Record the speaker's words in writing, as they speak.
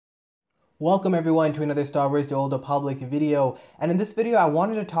Welcome everyone to another Star Wars The Old Republic video, and in this video I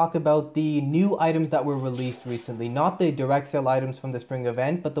wanted to talk about the new items that were released recently. Not the direct sale items from the spring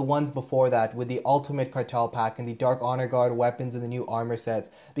event, but the ones before that with the Ultimate Cartel Pack and the Dark Honor Guard weapons and the new armor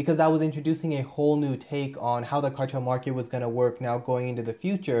sets, because that was introducing a whole new take on how the cartel market was going to work now going into the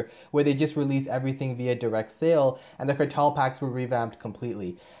future, where they just released everything via direct sale and the cartel packs were revamped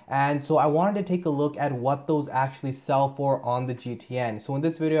completely. And so I wanted to take a look at what those actually sell for on the GTN. So in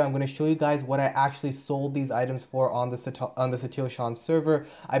this video I'm going to show you guys what I actually sold these items for on the Satele Shan server.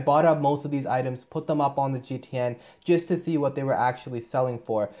 I bought up most of these items, put them up on the GTN just to see what they were actually selling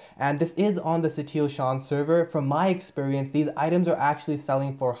for. And this is on the Satele Shan server. From my experience, these items are actually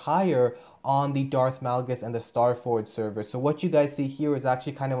selling for higher on the Darth Malgus and the Starforge server. So what you guys see here is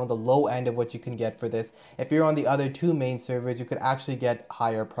actually kind of on the low end of what you can get for this. If you're on the other two main servers, you could actually get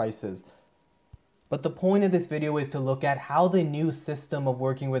higher prices. But the point of this video is to look at how the new system of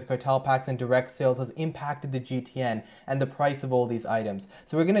working with cartel packs and direct sales has impacted the GTN and the price of all these items.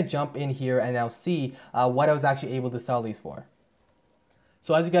 So we're going to jump in here and now see what I was actually able to sell these for.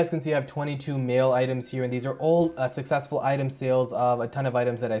 So as you guys can see, I have 22 mail items here, and these are all successful item sales of a ton of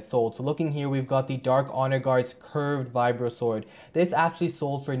items that I sold. So looking here, we've got the Dark Honor Guard's curved Vibro Sword. This actually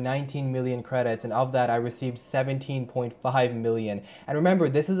sold for 19 million credits, and of that I received 17.5 million. And remember,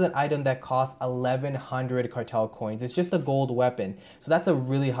 this is an item that costs 1100 cartel coins. It's just a gold weapon, so that's a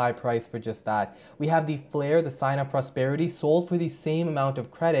really high price for just that. We have the Flare, the Sign of Prosperity, sold for the same amount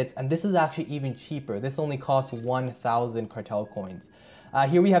of credits, and this is actually even cheaper. This only costs 1000 cartel coins.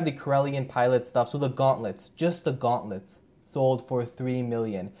 Here we have the Corellian pilot stuff, so the gauntlets, just the gauntlets, sold for 3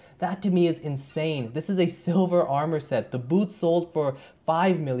 million. That to me is insane. This is a silver armor set. The boots sold for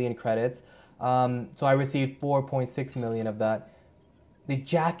 5 million credits, so I received 4.6 million of that. The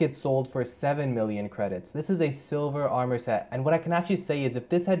jacket sold for 7 million credits. This is a silver armor set, and what I can actually say is if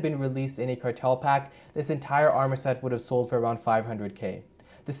this had been released in a cartel pack, this entire armor set would have sold for around 500k.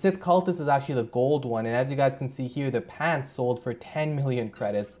 The Sith Cultist is actually the gold one, and as you guys can see here, the pants sold for 10 million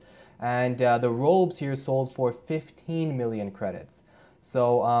credits, and the robes here sold for 15 million credits.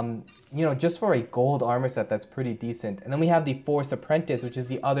 So, you know, just for a gold armor set, that's pretty decent. And then we have the Force Apprentice, which is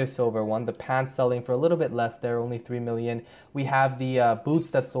the other silver one. The pants selling for a little bit less there, only 3 million. We have the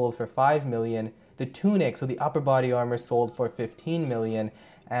boots that sold for 5 million. The tunic, so the upper body armor, sold for 15 million.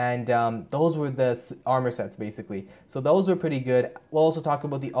 And those were the armor sets basically. So those were pretty good. We'll also talk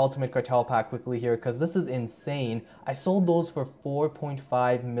about the Ultimate Cartel Pack quickly here because this is insane. I sold those for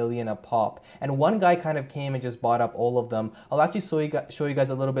 4.5 million a pop. And one guy kind of came and just bought up all of them. I'll actually show you guys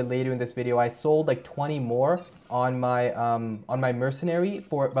a little bit later in this video. I sold like 20 more on my mercenary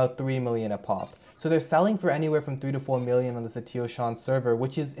for about 3 million a pop. So they're selling for anywhere from 3 to 4 million on the Satele Shan server,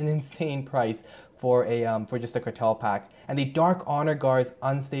 which is an insane price for just a cartel pack. And the Dark Honor Guard's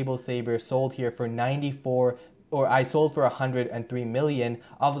Unstable Saber sold here for 94, or I sold for 103 million.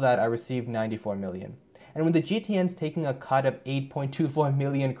 Of that, I received 94 million. And when the GTN's taking a cut of 8.24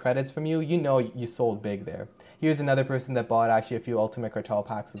 million credits from you, you know you sold big there. Here's another person that bought actually a few Ultimate Cartel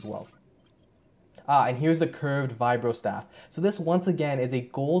packs as well. And here's the curved Vibro Staff. So this once again is a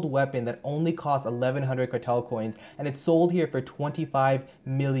gold weapon that only costs 1100 cartel coins, and it's sold here for 25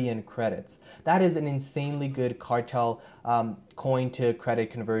 million credits. That is an insanely good cartel coin to credit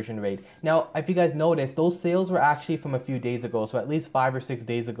conversion rate. Now, if you guys noticed, those sales were actually from a few days ago, so at least 5 or 6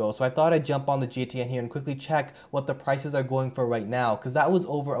 days ago. So I thought I'd jump on the GTN here and quickly check what the prices are going for right now, because that was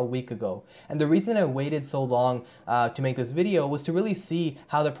over a week ago. And the reason I waited so long to make this video was to really see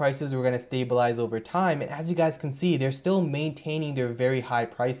how the prices were going to stabilize over time. And as you guys can see, they're still maintaining their very high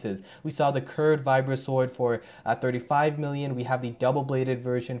prices. We saw the curved Vibro Sword for 35 million. We have the double-bladed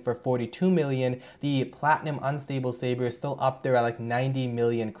version for 42 million. The Platinum Unstable Saber is still up there at like 90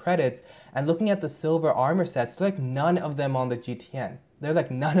 million credits. And looking at the silver armor sets, there's like none of them on the GTN. There's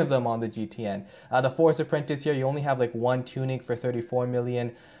like none of them on the GTN. The Force Apprentice here, you only have like one tunic for 34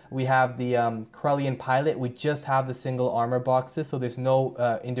 million. We have the Corellian Pilot. We just have the single armor boxes, so there's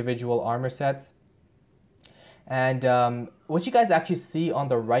no individual armor sets. And what you guys actually see on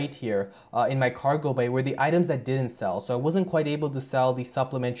the right here in my cargo bay were the items that didn't sell. So I wasn't quite able to sell the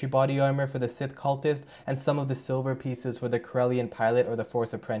supplementary body armor for the Sith Cultist and some of the silver pieces for the Corellian Pilot or the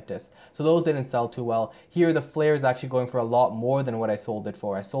Force Apprentice. So those didn't sell too well. Here the Flare is actually going for a lot more than what I sold it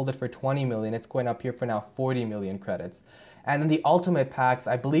for. I sold it for 20 million. It's going up here for now 40 million credits. And then the Ultimate packs,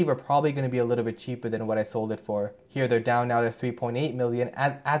 I believe, are probably going to be a little bit cheaper than what I sold it for. Here they're down now to 3.8 million.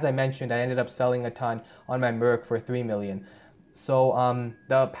 As I mentioned, I ended up selling a ton on my Merc for 3 million. So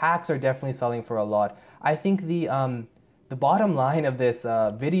the packs are definitely selling for a lot. I think the the bottom line of this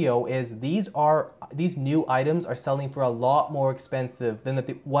video is these new items are selling for a lot more expensive than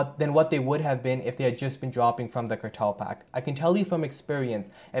what they would have been if they had just been dropping from the cartel pack. I can tell you from experience,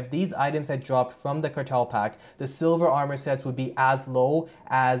 if these items had dropped from the cartel pack, the silver armor sets would be as low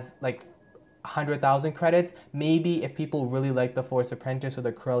as like 100,000 credits. Maybe if people really like the Force Apprentice or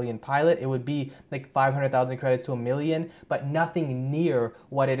the Corellian Pilot, it would be like 500,000 credits to 1,000,000, but nothing near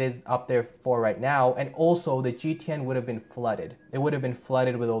what it is up there for right now. And also the GTN would have been flooded. It would have been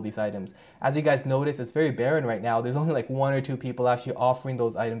flooded with all these items. As you guys notice, it's very barren right now. There's only like 1 or 2 people actually offering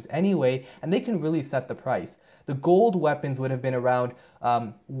those items anyway, and they can really set the price. The gold weapons would have been around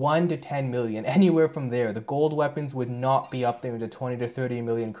 1 to 10 million, anywhere from there. The gold weapons would not be up there in the 20 to 30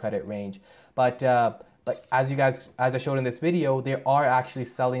 million credit range. But as I showed in this video, they are actually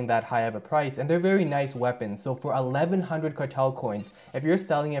selling that high of a price, and they're very nice weapons. So for 1,100 cartel coins, if you're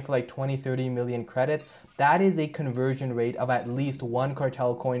selling it for like 20, 30 million credits, that is a conversion rate of at least 1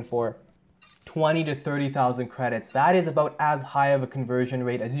 cartel coin for 20 to 30,000 credits. That is about as high of a conversion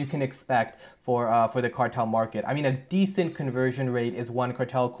rate as you can expect for the cartel market. I mean, a decent conversion rate is 1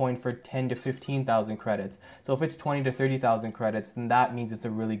 cartel coin for 10 to 15,000 credits. So if it's 20 to 30,000 credits, then that means it's a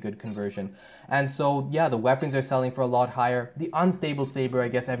really good conversion. And so yeah, the weapons are selling for a lot higher. The unstable saber, I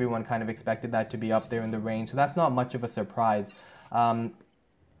guess everyone kind of expected that to be up there in the range, so that's not much of a surprise.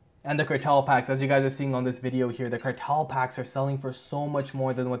 And the cartel packs, as you guys are seeing on this video here, the cartel packs are selling for so much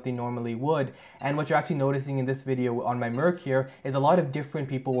more than what they normally would. And what you're actually noticing in this video on my Merc here is a lot of different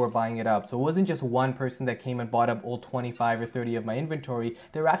people were buying it up. So it wasn't just one person that came and bought up all 25 or 30 of my inventory.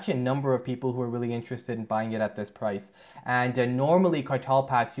 There were actually a number of people who were really interested in buying it at this price. And normally cartel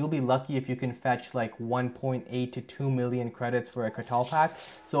packs, you'll be lucky if you can fetch like 1.8 to 2 million credits for a cartel pack.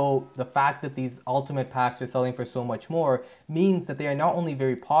 So the fact that these ultimate packs are selling for so much more means that they are not only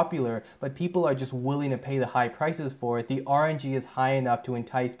very popular, but people are just willing to pay the high prices for it. The RNG is high enough to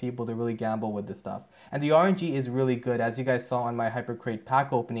entice people to really gamble with this stuff. And the RNG is really good. As you guys saw on my Hypercrate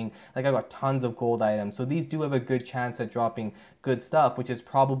pack opening, like I got tons of gold items. So these do have a good chance at dropping good stuff, which is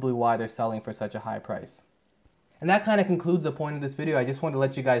probably why they're selling for such a high price. And that kind of concludes the point of this video. I just wanted to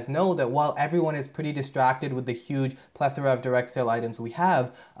let you guys know that while everyone is pretty distracted with the huge plethora of direct sale items we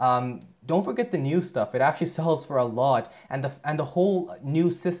have, don't forget the new stuff. It actually sells for a lot, and the whole new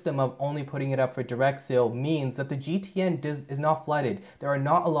system of only putting it up for direct sale means that the GTN is not flooded. There are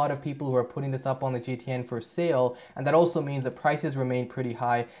not a lot of people who are putting this up on the GTN for sale, and that also means that prices remain pretty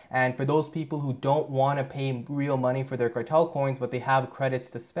high. And for those people who don't want to pay real money for their cartel coins, but they have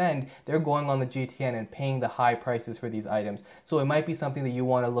credits to spend, they're going on the GTN and paying the high prices for these items. So it might be something that you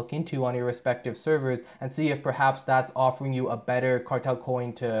want to look into on your respective servers and see if perhaps that's offering you a better cartel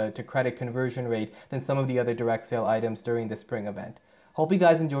coin to credit conversion rate than some of the other direct sale items during the spring event. Hope you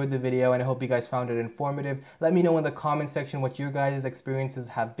guys enjoyed the video, and I hope you guys found it informative. Let me know in the comment section what your guys' experiences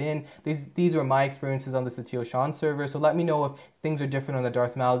have been. These were my experiences on the Satele Shan server, so let me know if things are different on the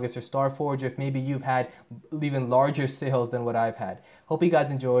Darth Malgus or Starforge, or if maybe you've had even larger sales than what I've had. Hope you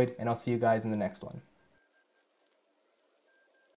guys enjoyed, and I'll see you guys in the next one.